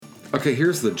Okay,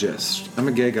 here's the gist. I'm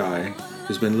a gay guy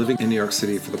who's been living in New York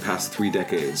City for the past 3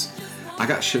 decades. I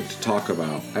got shit to talk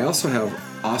about. I also have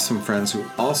awesome friends who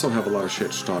also have a lot of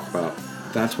shit to talk about.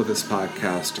 That's what this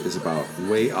podcast is about,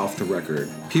 way off the record.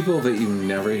 People that you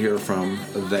never hear from,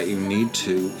 that you need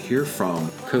to hear from.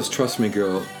 Because trust me,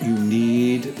 girl, you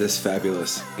need this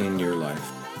fabulous in your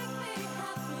life.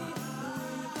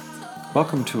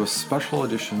 Welcome to a special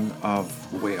edition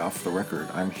of Way Off the Record.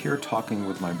 I'm here talking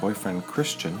with my boyfriend,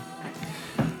 Christian.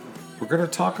 We're going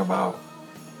to talk about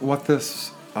what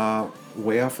this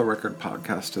Way Off the Record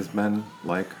podcast has been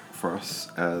like for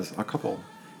us as a couple.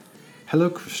 Hello,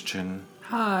 Christian.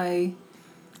 Hi.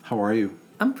 How are you?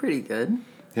 I'm pretty good.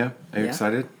 Yeah? Are you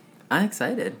excited? I'm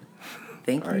excited.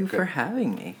 Thank All right, you good. for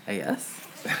having me, I guess.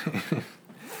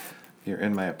 You're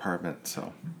in my apartment,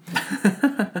 so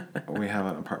we have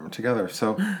an apartment together.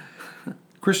 So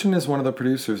Christian is one of the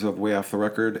producers of Way Off the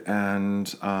Record,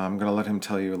 and I'm going to let him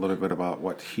tell you a little bit about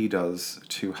what he does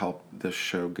to help this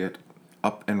show get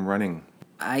up and running.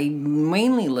 I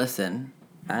mainly listen.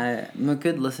 I'm a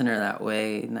good listener that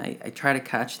way, and I try to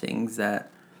catch things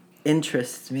that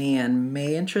interest me and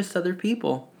may interest other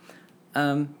people.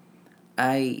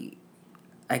 I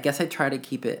guess I try to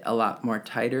keep it a lot more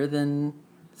tighter than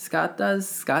Scott does.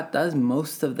 Scott does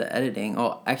most of the editing.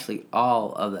 Oh, actually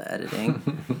all of the editing.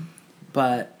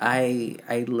 But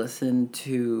I listen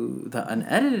to the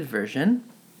unedited version,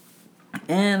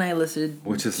 and I listened...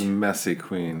 Which is messy,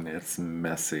 Queen. It's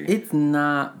messy. It's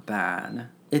not bad.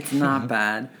 It's not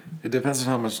bad. It depends on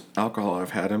how much alcohol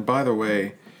I've had. And by the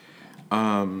way,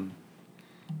 I've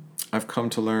come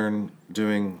to learn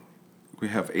we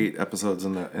have 8 episodes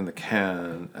in the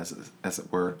can, as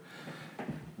it were.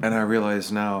 And I realize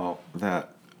now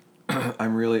that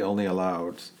I'm really only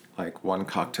allowed like 1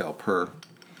 cocktail per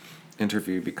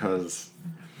interview, because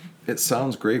it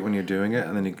sounds great when you're doing it,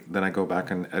 and then I go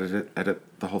back and edit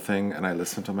the whole thing, and I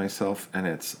listen to myself, and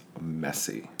it's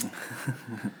messy.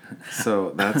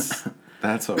 So that's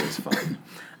always fun.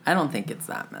 I don't think it's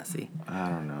that messy. I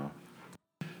don't know.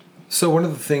 So one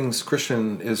of the things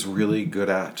Christian is really good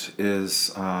at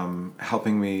is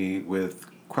helping me with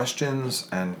questions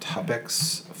and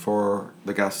topics for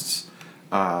the guests.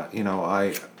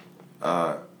 I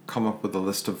come up with a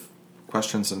list of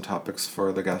questions and topics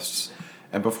for the guests,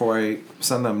 and before I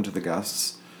send them to the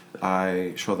guests,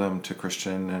 I show them to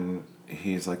Christian, and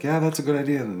he's like, yeah, that's a good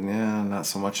idea, and yeah, not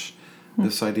so much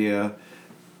this idea,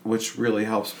 which really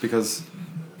helps, because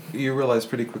you realize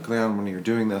pretty quickly on when you're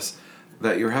doing this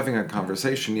that you're having a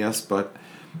conversation, yes, but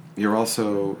you're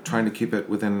also trying to keep it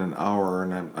within an hour,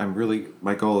 and I'm really,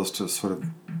 my goal is to sort of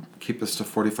keep this to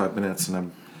 45 minutes,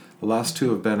 and the last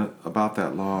 2 have been about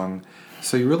that long,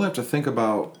 so you really have to think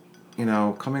about,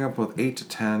 coming up with 8 to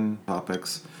 10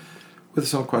 topics with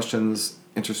some questions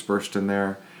interspersed in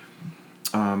there,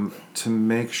 to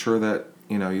make sure that,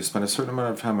 you spend a certain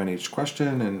amount of time on each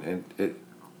question, and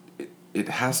it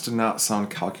has to not sound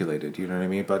calculated, you know what I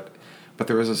mean? But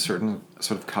there is a certain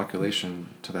sort of calculation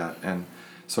to that. And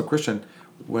so, Christian,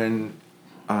 when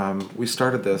we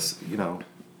started this,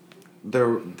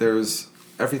 there's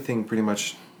everything pretty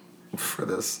much for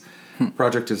this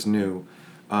project is new,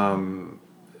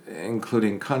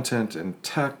 including content and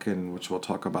tech, and which we'll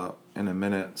talk about in a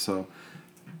minute. So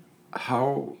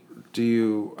how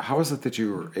is it that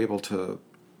you were able to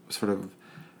sort of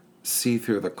see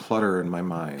through the clutter in my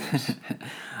mind?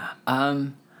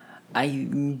 I'm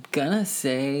gonna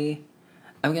say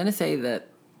that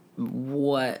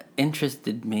what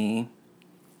interested me...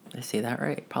 Did I say that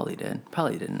right? Probably did.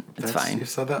 Probably didn't. It's fine. You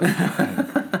said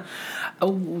that?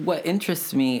 What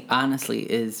interests me, honestly,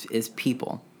 is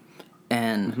people.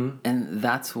 And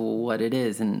that's what it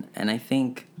is. And I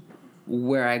think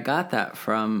where I got that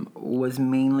from was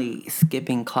mainly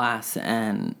skipping class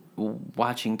and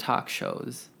watching talk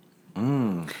shows.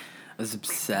 I was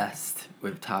obsessed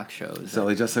with talk shows.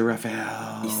 Sally Jesse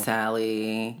Raphael.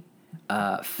 Sally,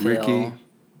 Phil,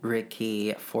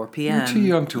 Ricky, 4 p.m. You're too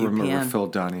young to remember UPN. Phil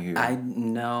Donahue. I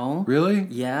know. Really?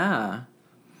 Yeah.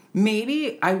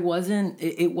 Maybe I wasn't...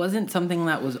 It wasn't something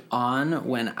that was on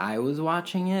when I was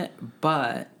watching it,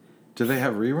 but... Did they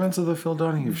have reruns of the Phil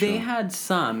Donahue show? They had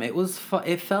some. It was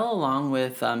it fell along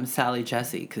with Sally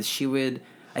Jesse, because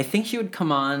I think she would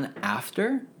come on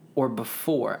after or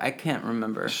before. I can't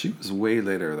remember. She was way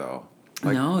later, though.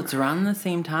 No, it's around the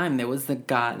same time. There was him,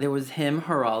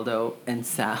 Geraldo, and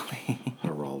Sally.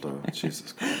 Geraldo,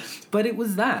 Jesus Christ. But it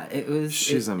was that. It was...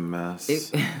 She's a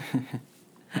mess.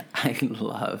 I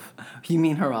love. You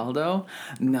mean Geraldo?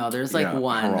 No, there's like Yeah,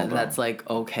 one Geraldo. that's like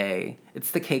okay.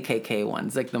 It's the KKK one.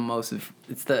 It's like the most.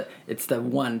 It's the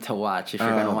one to watch if you're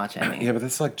gonna watch any. Yeah, but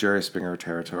that's like Jerry Springer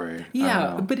territory. I don't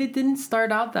Yeah, know. but it didn't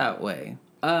start out that way.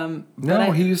 But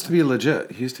No, he used to be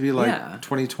legit. He used to be like Yeah.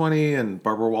 2020 and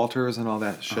Barbara Walters and all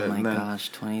that shit. Oh my and then, gosh,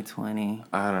 2020.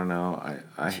 I don't know.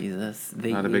 I Jesus,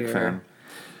 the not a year. big fan.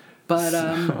 But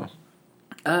So,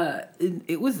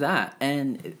 it was that,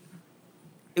 and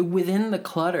within the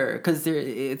clutter, because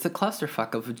it's a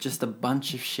clusterfuck of just a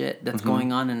bunch of shit that's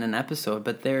going on in an episode.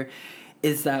 But there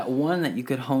is that one that you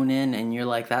could hone in, and you're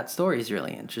like, that story's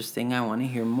really interesting. I want to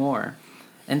hear more.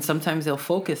 And sometimes they'll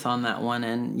focus on that one,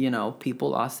 and people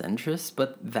lost interest,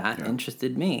 but that Yeah.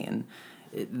 interested me, and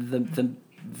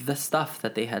the stuff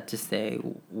that they had to say,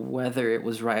 whether it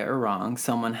was right or wrong,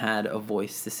 someone had a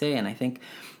voice to say. And I think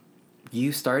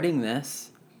you starting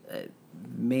this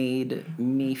made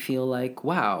me feel like,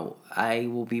 wow, I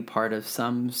will be part of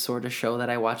some sort of show that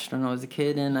I watched when I was a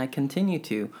kid, and I continue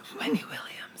to. Wendy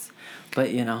Williams.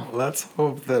 But, let's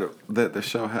hope that the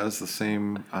show has the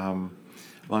same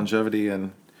longevity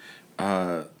and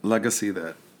legacy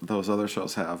that those other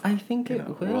shows have. I think You it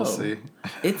know, will. We'll see.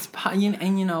 It's,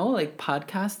 like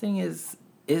podcasting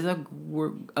is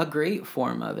a great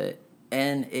form of it.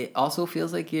 And it also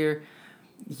feels like you're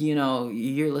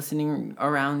listening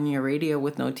around your radio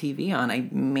with no TV on. I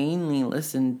mainly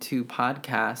listen to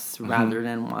podcasts rather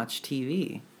than watch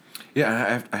TV.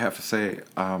 Yeah, I have to say,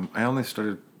 I only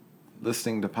started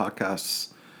listening to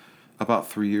podcasts about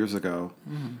 3 years ago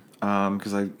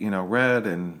because I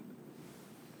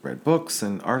read books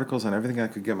and articles and everything I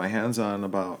could get my hands on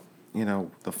about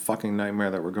the fucking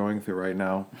nightmare that we're going through right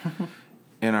now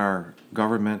in our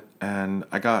government, and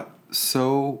I got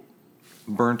so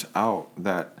burnt out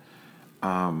that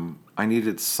I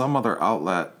needed some other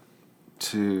outlet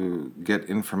to get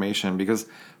information, because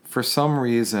for some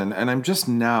reason, and I'm just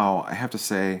now, I have to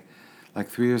say, like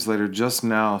 3 years later, just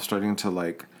now starting to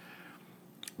like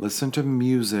listen to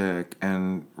music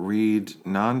and read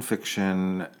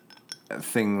nonfiction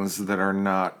things that are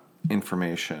not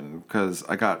information, because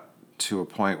I got to a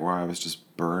point where I was just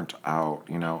burnt out,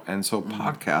 and so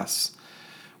podcasts,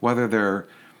 whether they're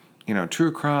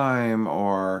true crime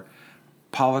or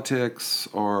politics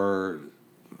or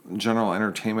general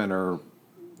entertainment or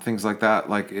things like that,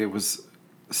 like it was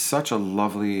such a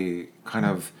lovely kind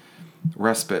of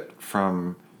respite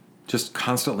from just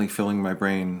constantly filling my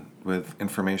brain with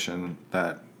information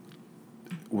that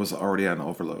was already on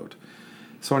overload.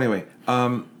 So anyway,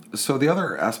 so the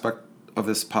other aspect of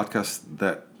this podcast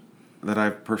that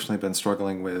I've personally been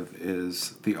struggling with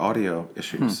is the audio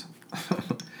issues.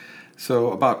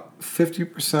 So about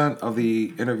 50% of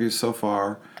the interviews so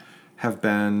far have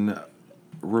been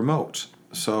remote.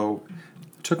 So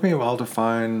it took me a while to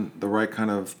find the right kind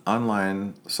of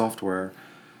online software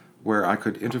where I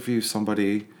could interview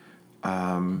somebody,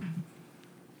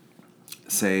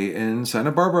 say in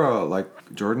Santa Barbara,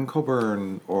 like Jordan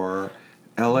Coburn, or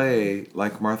LA,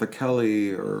 like Martha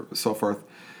Kelly, or so forth,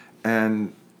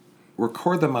 and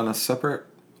record them on a separate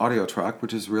audio track,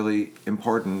 which is really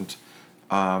important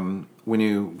when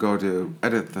you go to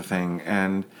edit the thing.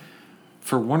 And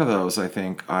for one of those, I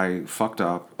think I fucked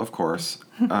up, of course,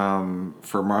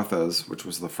 for Martha's, which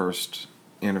was the first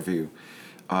interview,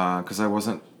 because I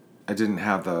didn't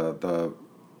have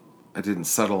I didn't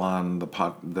settle on the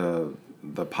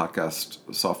podcast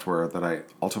software that I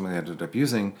ultimately ended up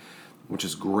using, which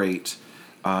is great.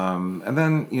 And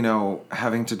then,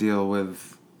 having to deal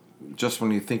with just when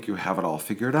you think you have it all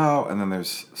figured out, and then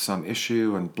there's some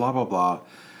issue and blah, blah, blah.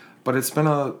 But it's been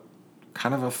a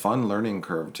kind of a fun learning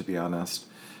curve, to be honest.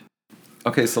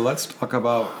 Okay, so let's talk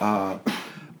about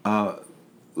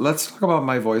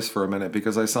my voice for a minute,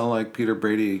 because I sound like Peter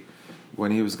Brady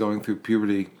when he was going through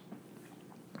puberty.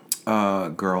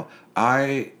 Girl,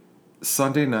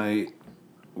 Sunday night,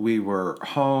 we were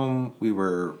home, we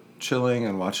were chilling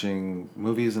and watching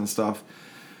movies and stuff,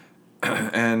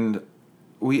 and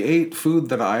we ate food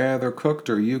that I either cooked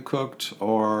or you cooked,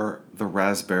 or the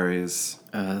raspberries.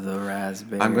 The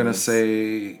raspberries. I'm going to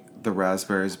say the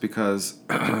raspberries because,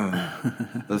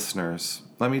 listeners,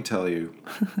 let me tell you.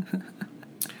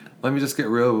 Let me just get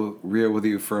real with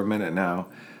you for a minute now.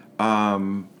 I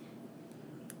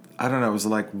don't know, it was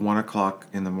like 1 o'clock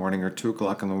in the morning or 2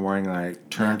 o'clock in the morning, and I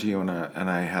turned to you and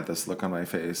I had this look on my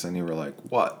face, and you were like,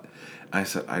 "What?" I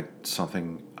said,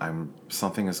 something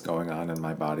is going on in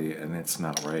my body, and it's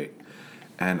not right,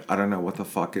 and I don't know what the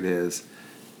fuck it is.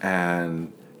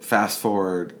 And fast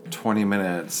forward 20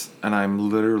 minutes, and I'm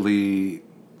literally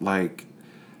like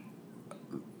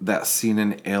that scene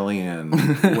in Alien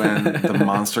when the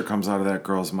monster comes out of that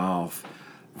girl's mouth.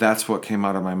 That's what came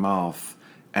out of my mouth,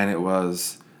 and it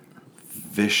was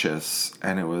vicious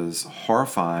and it was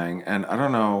horrifying. And I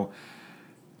don't know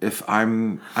if I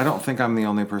don't think I'm the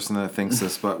only person that thinks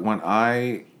this, but when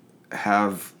I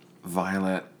have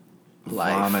violent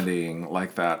vomiting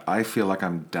like that, I feel like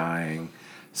I'm dying.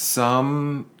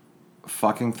 Some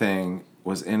fucking thing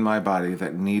was in my body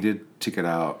that needed to get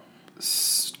out.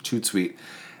 Toot sweet.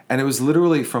 And it was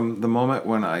literally from the moment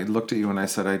when I looked at you and I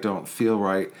said, I don't feel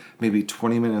right, maybe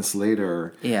 20 minutes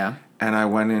later. Yeah. And I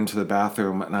went into the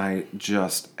bathroom and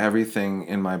everything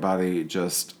in my body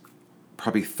just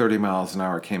probably 30 miles an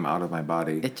hour came out of my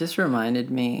body. It just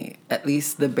reminded me, at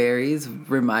least the berries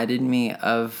reminded me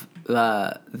of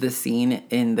the scene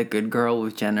in The Good Girl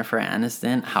with Jennifer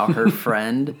Aniston, how her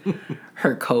friend,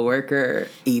 her coworker,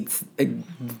 eats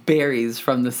berries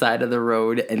from the side of the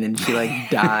road and then she like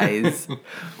dies.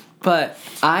 But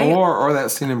or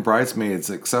that scene in Bridesmaids,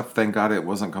 except thank God it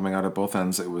wasn't coming out of both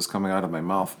ends; it was coming out of my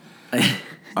mouth.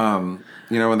 When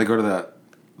they go to that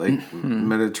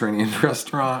Mediterranean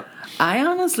restaurant. I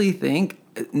honestly think,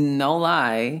 no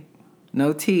lie,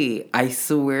 no tea, I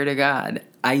swear to God,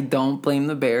 I don't blame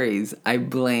the berries. I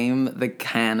blame the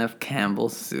can of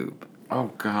Campbell's soup.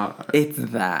 Oh God, it's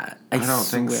that. I don't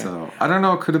think so. I don't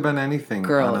know. It could have been anything.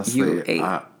 Girl, honestly. You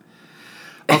ate.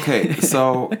 Okay,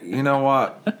 so you know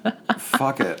what?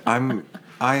 Fuck it.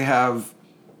 I have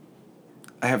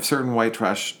certain white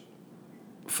trash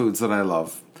foods that I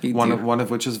love. One of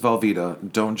which is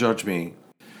Velveeta. Don't judge me.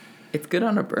 It's good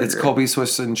on a burger. It's Colby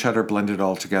Swiss and cheddar blended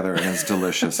all together, and it's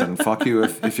delicious. And fuck you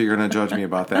if you're gonna judge me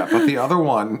about that. But the other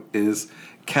one is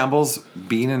Campbell's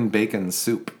bean and bacon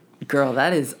soup. Girl,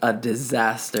 that is a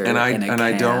disaster. And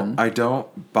I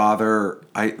don't bother.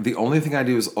 The only thing I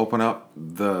do is open up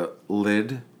the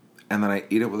lid, and then I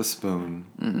eat it with a spoon,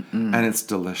 and it's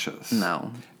delicious.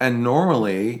 No. And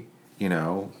normally,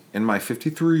 in my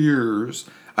 53 years,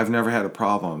 I've never had a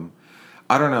problem.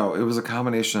 I don't know. It was a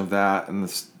combination of that and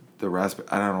the raspberry.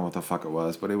 I don't know what the fuck it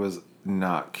was, but it was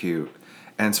not cute.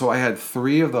 And so I had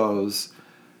 3 of those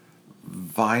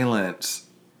violent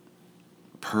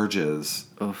purges.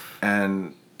 Oof.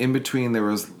 And in between there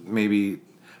was maybe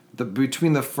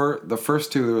between the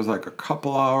first 2 there was like a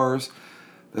couple hours.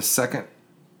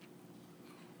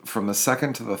 From the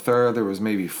second to the third there was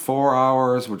maybe 4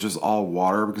 hours, which is all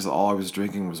water because all I was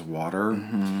drinking was water.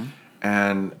 Mm-hmm.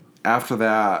 And after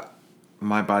that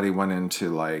my body went into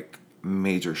like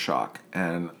major shock,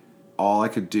 and all I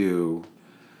could do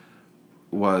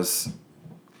was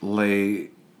lay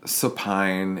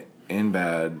supine in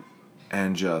bed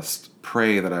and just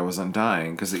pray that I wasn't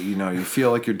dying, because you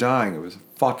feel like you're dying. It was a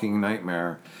fucking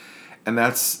nightmare. And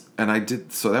that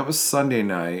was Sunday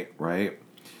night, right?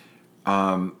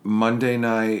 Monday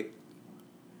night,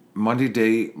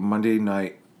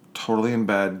 totally in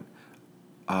bed,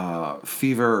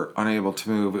 fever, unable to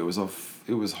move.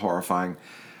 It was horrifying.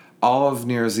 All of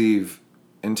New Year's Eve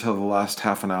until the last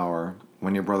half an hour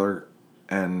when your brother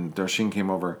and Darshin came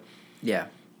over. Yeah.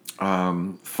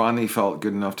 Finally felt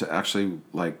good enough to actually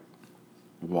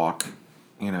walk,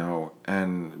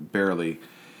 and barely.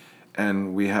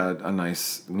 And we had a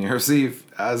nice New Year's Eve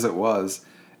as it was.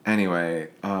 Anyway,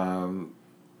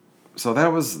 so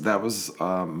that was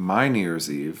my New Year's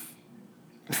Eve.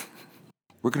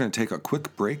 We're going to take a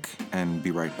quick break and be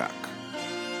right back.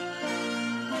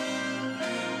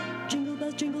 Jingle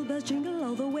bells, jingle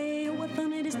all the way. Oh, what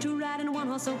fun it is to ride in a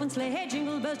one-horse open sleigh. Hey,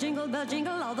 jingle bells,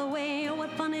 jingle all the way. Oh,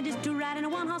 what fun it is to ride in a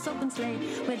one-horse open sleigh.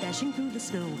 We're dashing through the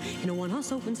snow in a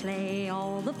one-horse open sleigh.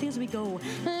 All the fields we go,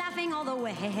 laughing all the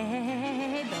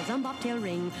way. Bells on bobtail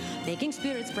ring, making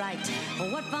spirits bright. Oh,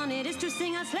 what fun it is to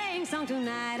sing a sleighing song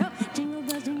tonight. Oh, jingle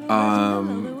bells, jingle all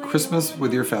the way. Christmas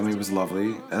with your family was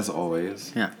lovely, as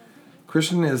always. Yeah.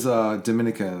 Christian is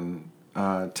Dominican.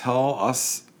 Tell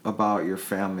us about your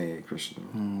family, Christian.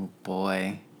 Oh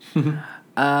boy.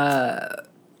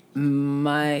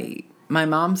 My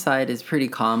mom's side is pretty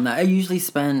calm. I usually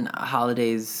spend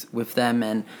holidays with them,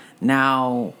 and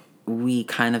now we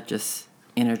kind of just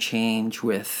interchange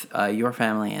with your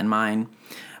family and mine.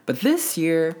 But this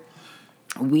year,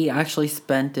 we actually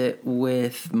spent it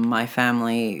with my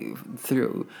family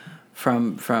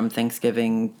from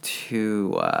Thanksgiving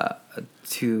to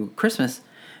Christmas.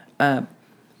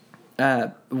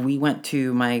 We went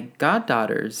to my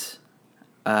goddaughter's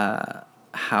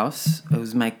house. It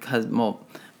was my cousin,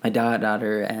 my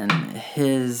goddaughter, and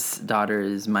his daughter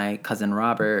is my cousin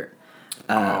Robert.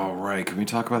 Oh, right. Can we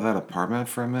talk about that apartment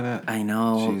for a minute? I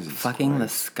know. Jesus fucking Christ. The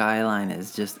skyline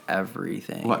is just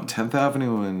everything. What, 10th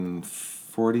Avenue and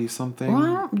 40 something.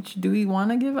 Well, do we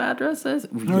want to give addresses?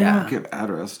 No, you don't give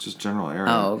address, just general area.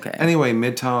 Oh, okay. Anyway,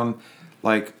 Midtown,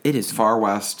 like, It is far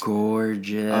west.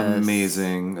 gorgeous.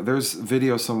 Amazing. There's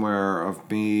video somewhere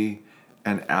of me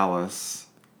and Alice.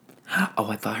 Oh,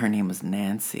 I thought her name was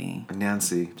Nancy.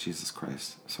 Nancy. Jesus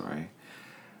Christ. Sorry.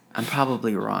 I'm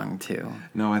probably wrong, too.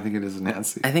 No, I think it is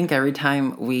Nancy. I think every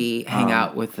time we hang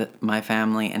out with my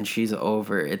family and she's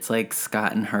over, it's like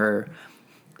Scott and her.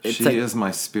 She like is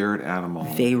my spirit animal.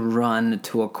 They run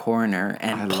to a corner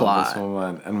and I plot. love this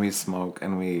woman. And we smoke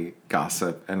and we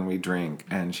gossip and we drink.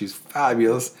 And she's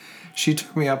fabulous. She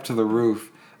took me up to the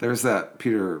roof. There's that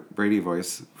Peter Brady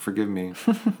voice. Forgive me.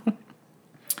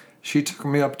 She took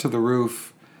me up to the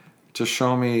roof to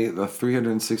show me the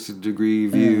 360-degree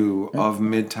view of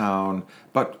Midtown,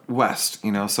 but west,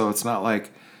 so it's not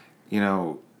like,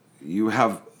 you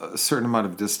have a certain amount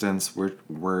of distance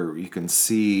where you can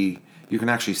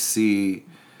actually see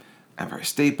Empire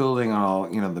State Building, all,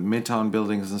 the Midtown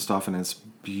buildings and stuff, and it's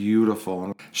beautiful.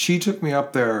 And she took me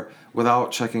up there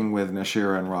without checking with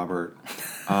Nashira and Robert,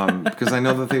 because I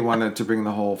know that they wanted to bring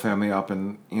the whole family up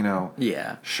and,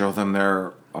 show them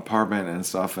their apartment and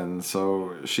stuff, and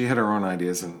so she had her own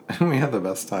ideas, and we had the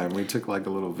best time. We took like a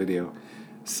little video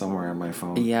somewhere on my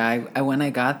phone. Yeah, I when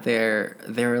I got there,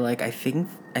 they were like, I think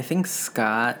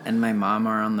Scott and my mom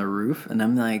are on the roof, and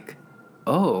I'm like,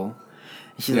 oh.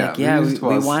 She's like, yeah, we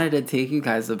wanted to take you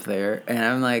guys up there, and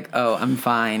I'm like, oh, I'm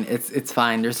fine. It's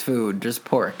fine. There's food. There's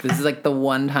pork. This is like the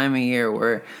one time a year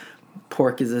where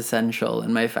pork is essential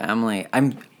in my family.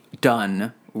 I'm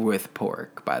done with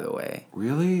pork, by the way.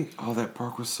 Really? Oh, that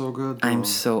pork was so good, though. I'm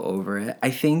so over it. I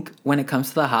think when it comes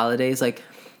to the holidays, like...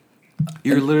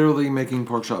 You're literally making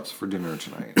pork chops for dinner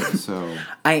tonight, so...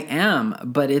 I am,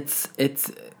 but it's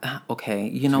okay,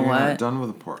 you know what? You're not done with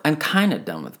the pork. I'm kind of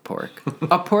done with pork.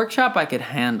 A pork chop I could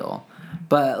handle,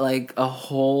 but like a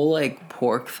whole like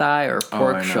pork thigh or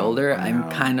pork shoulder, I'm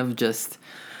kind of just...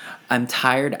 I'm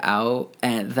tired out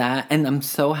and I'm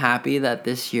so happy that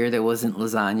this year there wasn't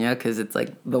lasagna because it's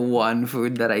like the one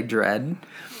food that I dread.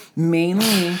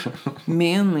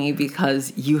 Mainly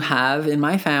because you have, in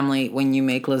my family, when you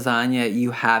make lasagna,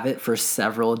 you have it for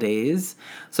several days.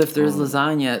 So if there's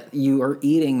lasagna, you are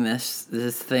eating this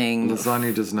thing.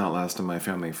 Lasagna does not last in my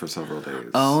family for several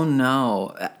days. Oh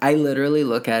no. I literally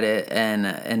look at it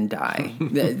and die.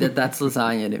 That's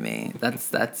lasagna to me.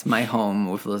 That's my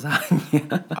home with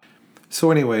lasagna. So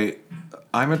anyway,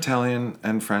 I'm Italian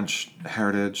and French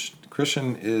heritage.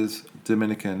 Christian is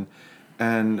Dominican,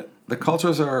 and the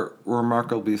cultures are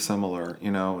remarkably similar.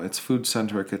 It's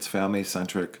food-centric, it's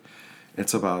family-centric.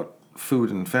 It's about food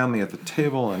and family at the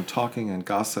table and talking and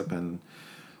gossip and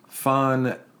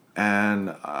fun.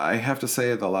 And I have to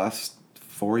say, the last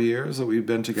 4 years that we've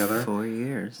been together... 4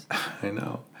 years. I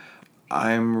know.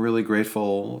 I'm really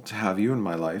grateful to have you in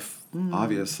my life,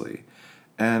 obviously.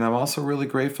 And I'm also really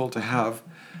grateful to have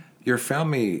your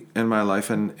family in my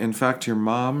life. And in fact, your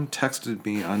mom texted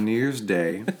me on New Year's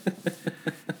Day,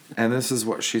 and this is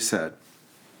what she said.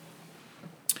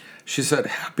 She said,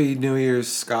 "Happy New Year's,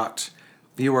 Scott.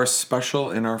 You are special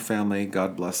in our family.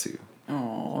 God bless you."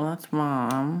 Oh, that's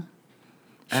Mom.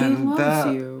 She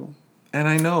loves you. And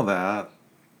I know that,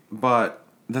 but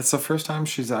that's the first time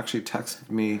she's actually texted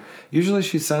me. Usually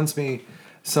she sends me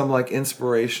some like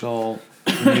inspirational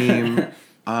meme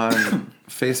on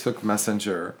Facebook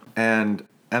Messenger, and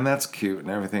that's cute and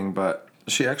everything, but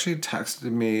she actually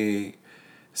texted me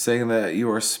saying that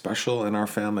you are special in our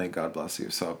family. God bless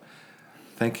you. So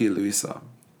thank you, Luisa.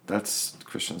 That's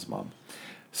Christian's mom.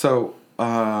 So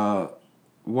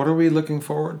what are we looking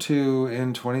forward to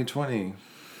in 2020?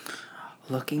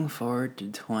 Looking forward to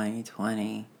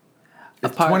 2020.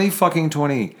 It's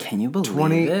 20. Can you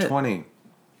believe it?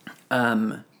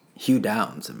 2020. Hugh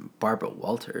Downs and Barbara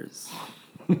Walters.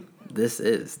 This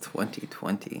is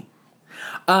 2020.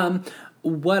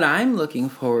 What I'm looking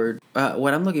forward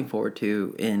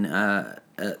to in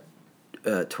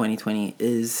 2020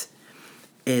 is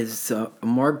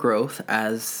more growth.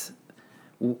 As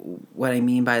what I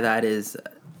mean by that is,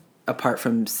 apart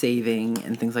from saving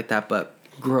and things like that, but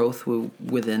growth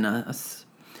within us,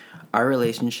 our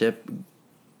relationship,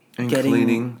 and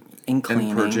cleaning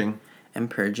and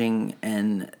purging,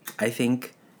 and I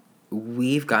think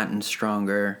we've gotten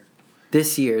stronger.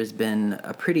 This year has been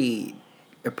a pretty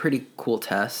cool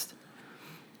test.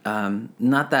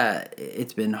 Not that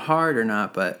it's been hard or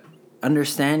not, but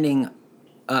understanding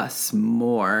us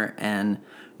more and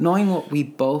knowing what we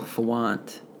both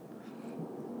want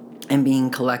and being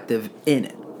collective in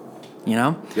it.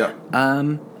 Yeah.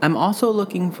 I'm also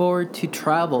looking forward to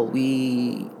travel.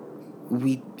 We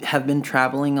have been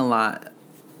traveling a lot,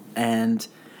 and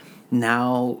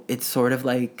now it's sort of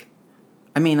like,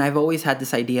 I mean, I've always had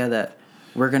this idea that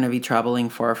we're going to be traveling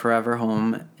for our forever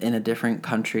home in a different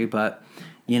country, but,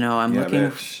 I'm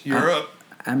bitch. Europe.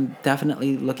 I'm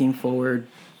definitely looking forward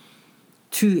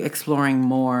to exploring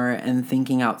more and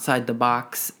thinking outside the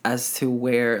box as to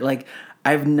where, like,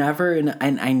 I've never, and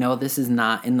I know this is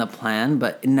not in the plan,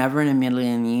 but never in a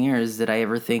million years did I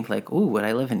ever think, like, ooh, would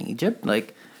I live in Egypt?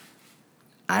 Like,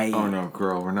 Oh no,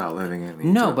 girl, we're not living in Egypt.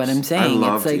 No, but I'm saying I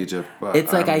loved it's like Egypt, but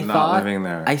it's like I'm I not thought. living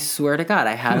there. I swear to God,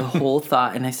 I had a whole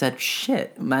thought, and I said,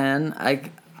 "Shit, man,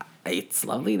 it's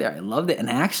lovely there. I loved it, and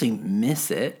I actually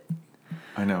miss it."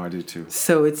 I know, I do too.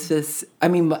 So it's just, I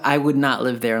mean, I would not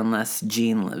live there unless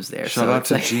Jean lives there. Shout out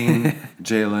to Jean,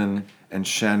 Jalen, and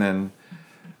Shannon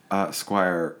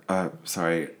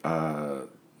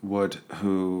Wood,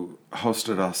 who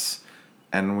hosted us,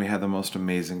 and we had the most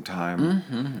amazing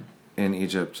time in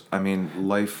Egypt. I mean,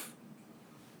 life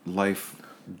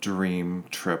dream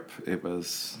trip. It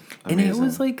was amazing. And it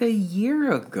was like a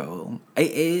year ago.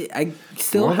 I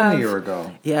still More have than a year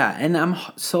ago. Yeah, and I'm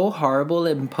so horrible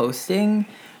in posting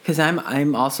because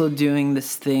I'm also doing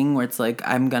this thing where it's like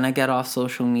I'm gonna get off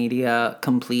social media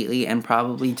completely and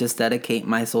probably just dedicate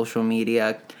my social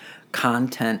media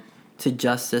content to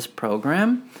just this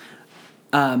program.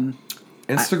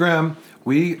 Instagram.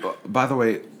 By the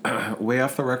way, Way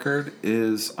Off the Record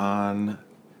is on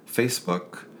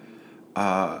Facebook,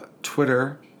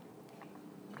 Twitter,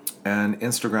 and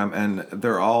Instagram, and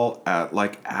they're all at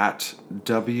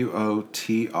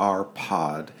WOTR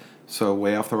Pod. So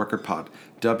Way Off the Record Pod,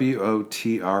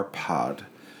 WOTR Pod.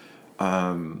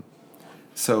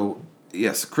 So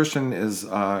yes, Christian is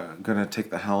gonna take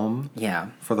the helm. Yeah.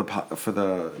 For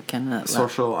the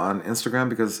social on Instagram,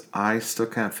 because I still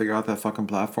can't figure out that fucking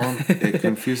platform. It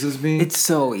confuses me. It's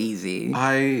so easy.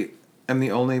 I am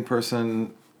the only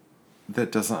person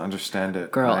that doesn't understand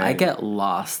it. Girl, I get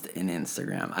lost in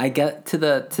Instagram. I get to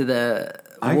the.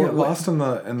 I get lost in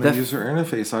the user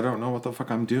interface. I don't know what the fuck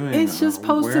I'm doing. It's just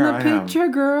posting a picture,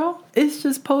 girl. It's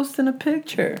just posting a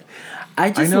picture.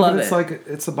 I just love it. But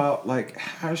it's about like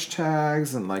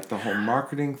hashtags and like the whole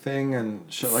marketing thing and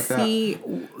shit like that.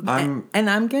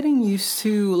 I'm getting used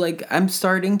to, like, I'm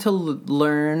starting to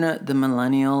learn the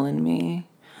millennial in me.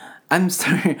 I'm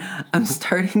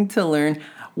starting to learn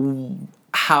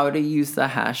how to use the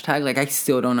hashtag. Like, I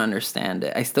still don't understand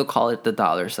it. I still call it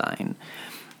the $sign.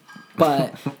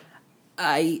 But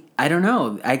I don't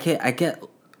know. I get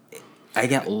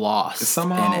lost.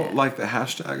 Somehow, in it. like, the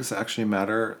hashtags actually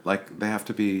matter. Like, they have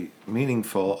to be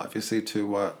meaningful, obviously,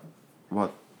 to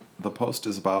what the post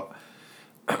is about.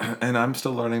 And I'm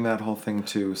still learning that whole thing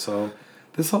too. So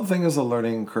this whole thing is a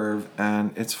learning curve,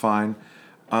 and it's fine.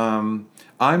 I'm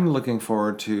looking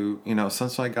forward to,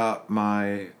 since I got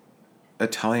my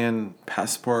Italian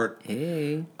passport.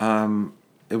 Hey.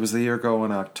 It was a year ago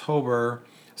in October.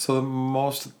 So the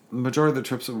majority of the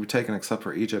trips that we've taken, except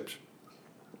for Egypt,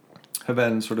 have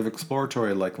been sort of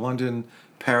exploratory, like London,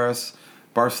 Paris,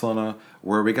 Barcelona,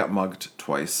 where we got mugged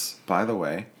twice, by the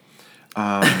way.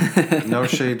 No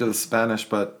shade to the Spanish,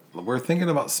 but we're thinking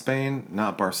about Spain,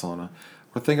 not Barcelona.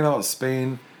 We're thinking about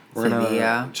Spain. We're going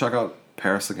to check out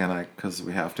Paris again, because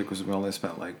we have to, because we only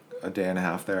spent like a day and a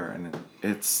half there, and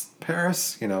it's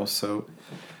Paris, so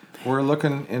we're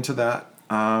looking into that.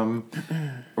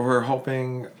 We're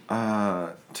hoping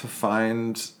to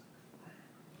find...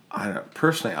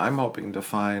 I'm hoping to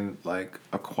find like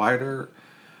a quieter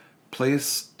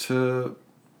place to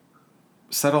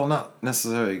settle, not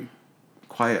necessarily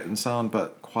quiet in sound,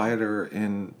 but quieter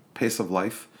in pace of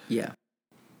life. Yeah.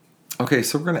 Okay,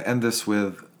 so we're going to end this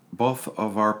with both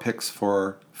of our picks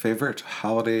for favorite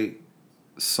holiday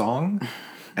song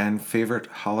and favorite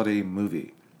holiday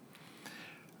movie.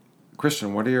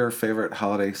 Christian, what are your favorite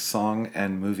holiday song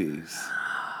and movie?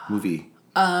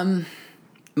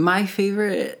 My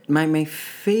favorite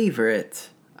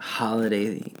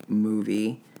holiday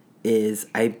movie is,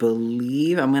 I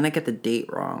believe, I'm gonna get the date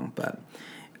wrong, but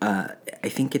I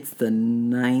think it's the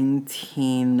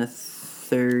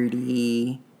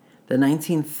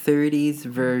 1930s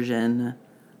version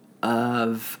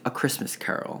of A Christmas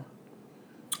Carol.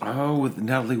 Oh, with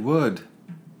Natalie Wood.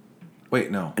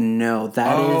 Wait, no. No,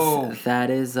 that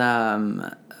is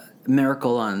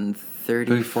Miracle on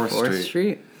 34th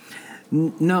Street.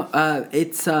 No,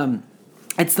 it's the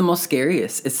most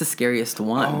scariest. It's the scariest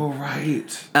one. Oh,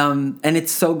 right. And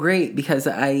it's so great because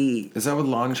Is that with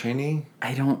Lon Chaney?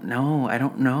 I don't know. I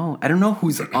don't know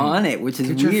who's on it, which is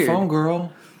Get weird. Your phone,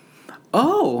 girl.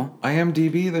 Oh.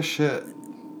 IMDb the shit.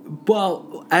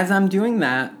 Well, as I'm doing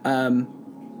that,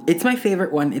 it's my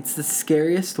favorite one. It's the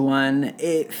scariest one.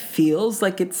 It feels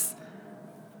like it's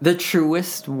the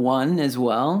truest one as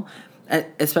well,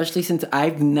 especially since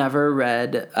I've never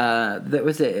read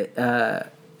the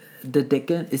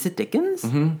Dickens. Is it Dickens?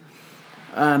 Mm-hmm.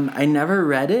 I never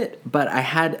read it, but I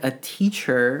had a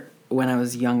teacher when I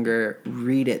was younger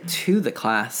read it to the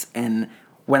class, and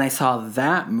when I saw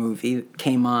that movie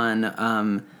came on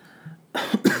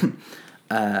the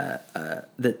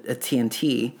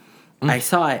TNT, I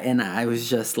saw it and I was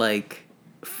just like,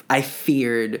 I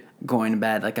feared going to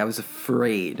bed. Like I was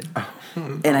afraid.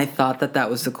 And I thought that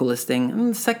was the coolest thing.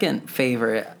 And the second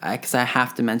favorite, because I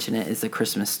have to mention it, is A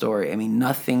Christmas Story. I mean,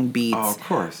 nothing beats Oh, of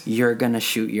course. You're Gonna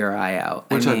Shoot Your Eye Out.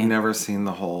 Which I mean, I've never seen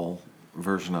the whole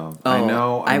version of. Oh,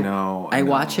 I know. I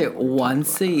watch it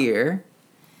once a year.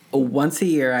 Once a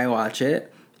year I watch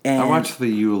it. And I watch the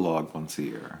Yule log once a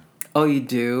year. Oh, you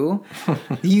do?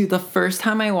 The first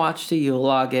time I watched a Yule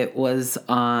log, it was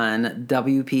on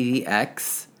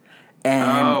WPVX.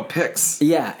 And Pix.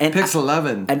 Yeah. And Pix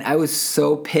 11. And I was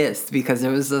so pissed because it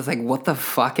was just like, what the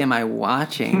fuck am I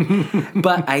watching?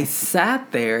 But I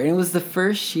sat there, and it was the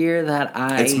first year that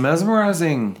It's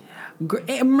mesmerizing.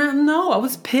 No, I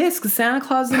was pissed because Santa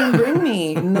Claus didn't bring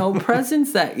me no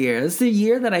presents that year. It's the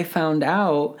year that I found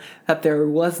out that there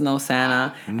was no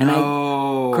Santa.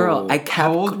 No. I kept.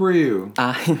 How old were you?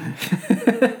 I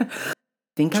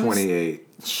think 28.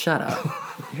 Shut up.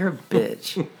 You're a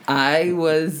bitch. I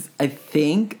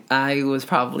think I was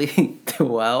probably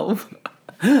 12,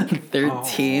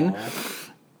 13. Aww.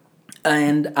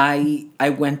 And I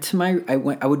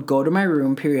would go to my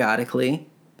room periodically,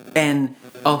 and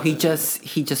he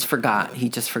just forgot.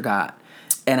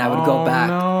 And I would go back.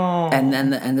 No. And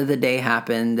then the end of the day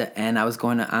happened, and I was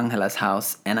going to Angela's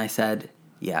house, and I said,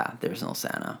 yeah, there's no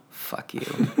Santa. Fuck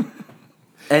you.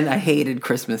 And I hated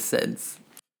Christmas since.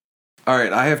 All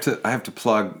right, I have to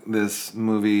plug this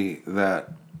movie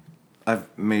that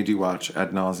I've made you watch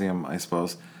ad nauseum, I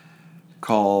suppose,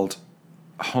 called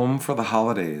Home for the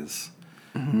Holidays.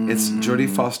 It's Jodie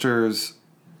Foster's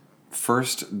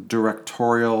first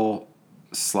directorial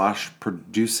 /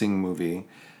 producing movie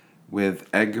with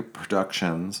Egg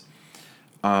Productions.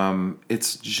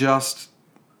 It's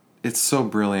so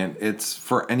brilliant. It's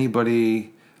for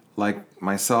anybody like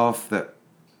myself that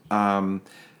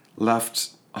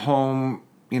left home,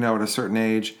 at a certain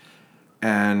age,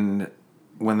 and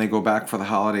when they go back for the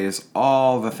holidays,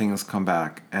 all the things come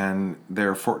back, and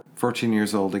they're 14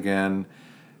 years old again.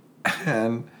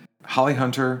 And Holly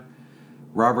Hunter,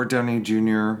 Robert Downey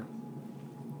Jr.,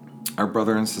 our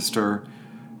brother and sister,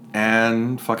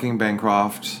 and fucking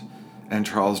Bancroft and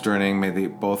Charles Durning, may they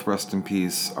both rest in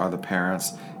peace, are the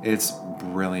parents. It's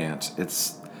brilliant.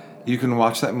 You can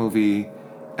watch that movie,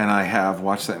 and I have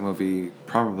watched that movie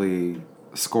probably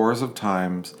scores of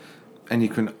times, and you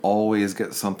can always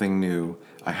get something new.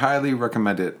 I highly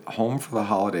recommend it. Home for the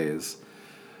Holidays.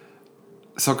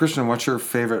 So, Christian, what's your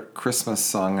favorite Christmas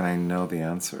song? And I know the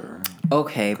answer.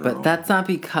 Okay, girl. But that's not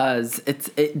because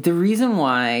the reason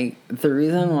why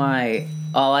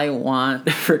All I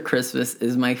Want for Christmas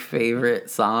is my favorite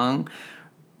song,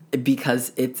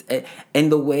 because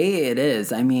and the way it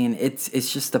is, I mean, it's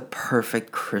just the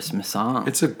perfect Christmas song.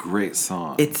 It's a great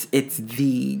song. It's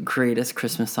the greatest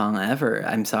Christmas song ever.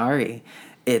 I'm sorry.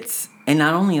 And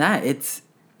not only that, it's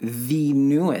the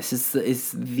newest.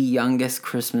 It's the youngest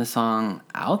Christmas song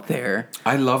out there.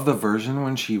 I love the version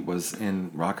when she was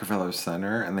in Rockefeller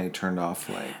Center and they turned off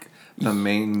the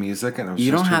main music, and it was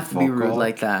you just don't her have to be rude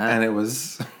like that. And it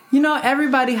was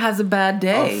everybody has a bad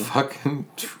day. A fucking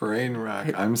train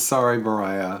wreck. I'm sorry,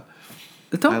 Mariah.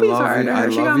 Don't be sorry. I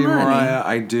love you, money. Mariah.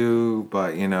 I do,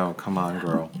 but come on,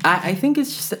 girl. I think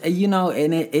it's just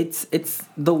and it's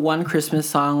the one Christmas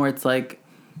song where it's like,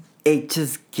 it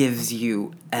just gives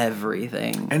you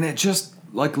everything. And it just,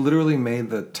 literally made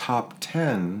the top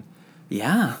 10.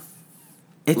 Yeah.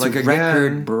 It's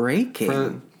record breaking.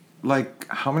 For,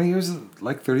 how many years?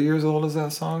 30 years old is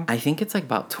that song? I think it's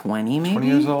about 20, maybe. 20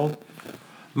 years old.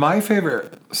 My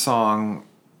favorite song,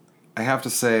 I have to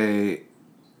say,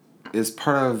 is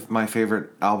part of my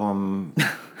favorite album,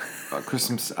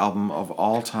 Christmas album of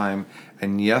all time.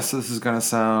 And yes, this is going to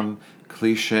sound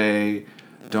cliche.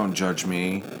 Don't judge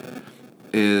me,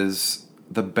 is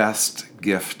The Best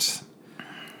Gift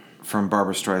from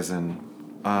Barbra Streisand.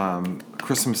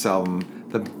 Christmas album.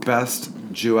 The best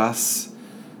Jewess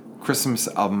Christmas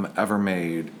album ever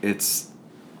made. It's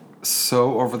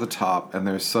so over the top, and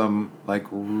there's some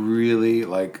really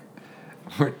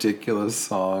ridiculous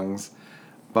songs.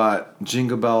 But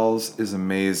Jingle Bells is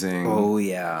amazing. Oh,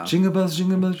 yeah. Jingle bells,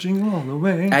 jingle all the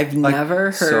way. I've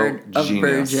never heard a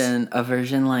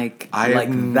version like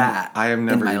that. I have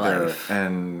never in my either. life.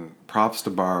 And props to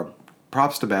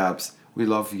Babs. We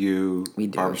love you, We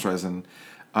do. Barbra Streisand.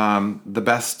 The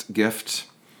best gift,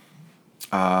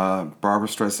 Barbra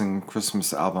Streisand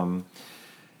Christmas album,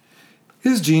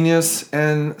 is genius.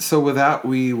 And so with that,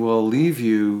 we will leave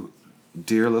you,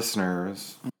 dear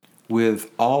listeners,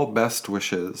 with all best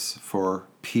wishes for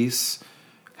peace,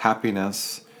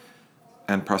 happiness,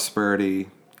 and prosperity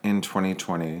in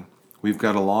 2020. We've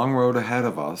got a long road ahead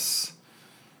of us,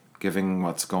 given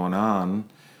what's going on.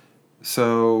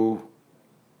 So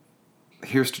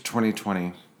here's to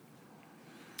 2020.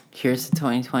 Here's to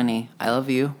 2020. I love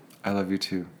you. I love you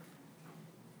too.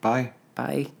 Bye.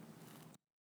 Bye.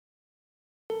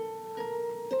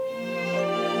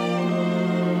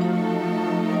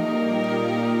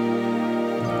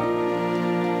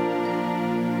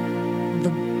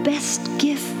 The best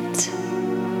gift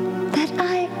that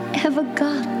I ever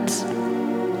got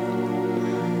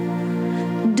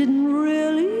didn't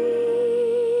really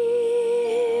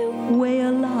weigh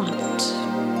a lot.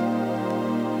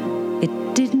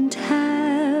 It didn't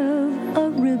have a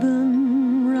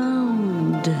ribbon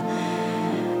round,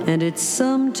 and it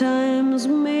sometimes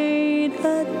made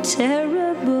a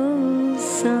terrible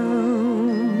sound.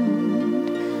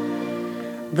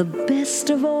 The best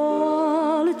of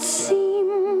all, it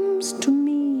seems to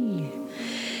me,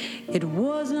 it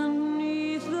wasn't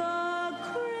neath the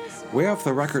Christmas. Way Off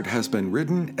the Record has been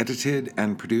written, edited,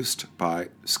 and produced by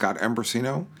Scott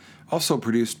Ambrosino, also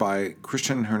produced by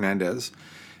Christian Hernandez,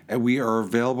 and we are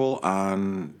available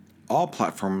on all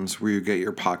platforms where you get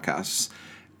your podcasts.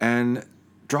 And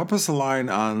drop us a line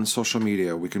on social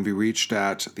media. We can be reached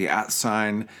at the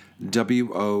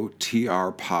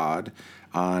 @WOTR pod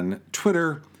on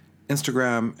Twitter,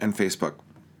 Instagram, and Facebook.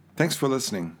 Thanks for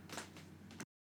listening.